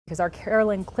because our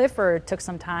Carolyn Clifford took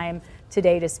some time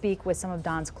today to speak with some of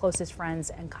Don's closest friends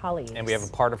and colleagues. And we have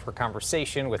a part of her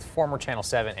conversation with former Channel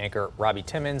 7 anchor Robbie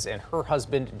Timmons and her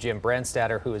husband, Jim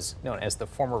Brandstatter, who is known as the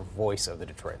former voice of the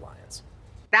Detroit Lions.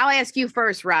 I'll ask you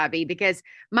first, Robbie, because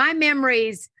my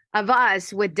memories of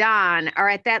us with Don are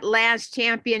at that last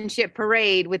championship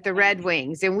parade with the Red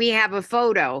Wings, and we have a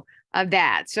photo of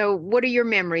that. So what are your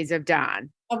memories of Don?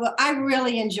 Well, I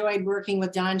really enjoyed working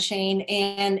with Don Shane,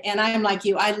 and I'm like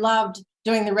you. I loved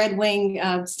doing the Red Wing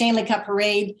Stanley Cup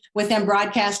parade with them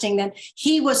broadcasting that.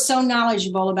 He was so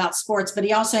knowledgeable about sports, but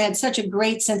he also had such a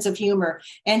great sense of humor,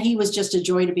 and he was just a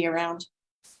joy to be around.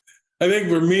 I think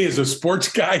for me as a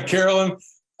sports guy, Carolyn,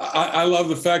 I love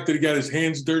the fact that he got his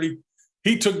hands dirty.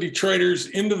 He took Detroiters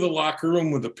into the locker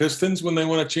room with the Pistons when they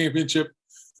won a championship,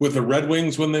 with the Red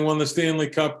Wings when they won the Stanley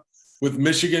Cup, with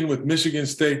Michigan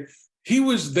State. He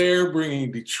was there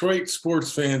bringing Detroit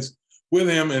sports fans with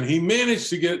him, and he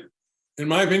managed to get, in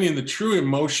my opinion, the true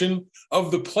emotion of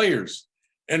the players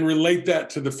and relate that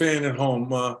to the fan at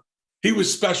home. He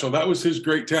was special. That was his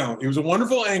great talent. He was a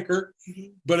wonderful anchor,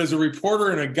 but as a reporter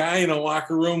and a guy in a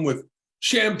locker room with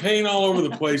champagne all over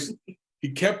the place, he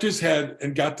kept his head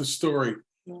and got the story.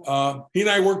 He and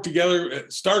I worked together,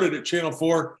 started at Channel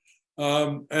 4,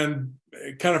 and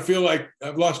kind of feel like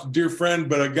I've lost a dear friend,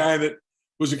 but a guy that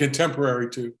was a contemporary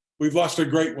too. We've lost a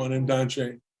great one in Don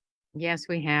Shane. Yes,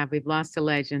 we have. We've lost a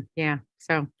legend. Yeah.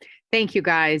 So thank you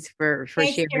guys for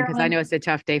sharing, because I know it's a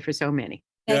tough day for so many.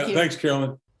 Thanks,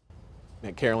 Carolyn.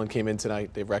 And Carolyn came in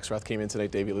tonight. Dave Rexroth came in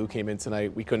tonight. Davey Lou came in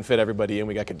tonight. We couldn't fit everybody in.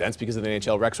 We got condensed because of the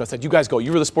NHL. Rexroth said, you guys go.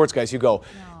 You were the sports guys. You go.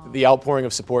 No. The outpouring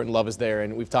of support and love is there.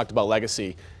 And we've talked about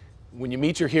legacy. When you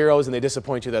meet your heroes and they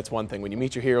disappoint you, that's one thing. When you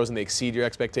meet your heroes and they exceed your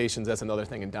expectations, that's another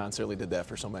thing. And Don certainly did that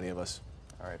for so many of us.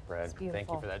 All right, Brad, thank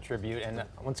you for that tribute. And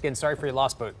once again, sorry for your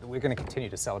loss, but we're going to continue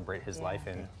to celebrate his life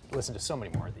and listen to so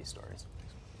many more of these stories.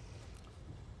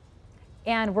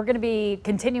 And we're going to be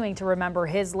continuing to remember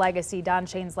his legacy, Don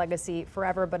Shane's legacy,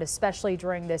 forever, but especially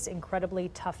during this incredibly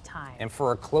tough time. And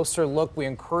for a closer look, we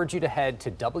encourage you to head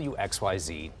to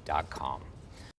WXYZ.com.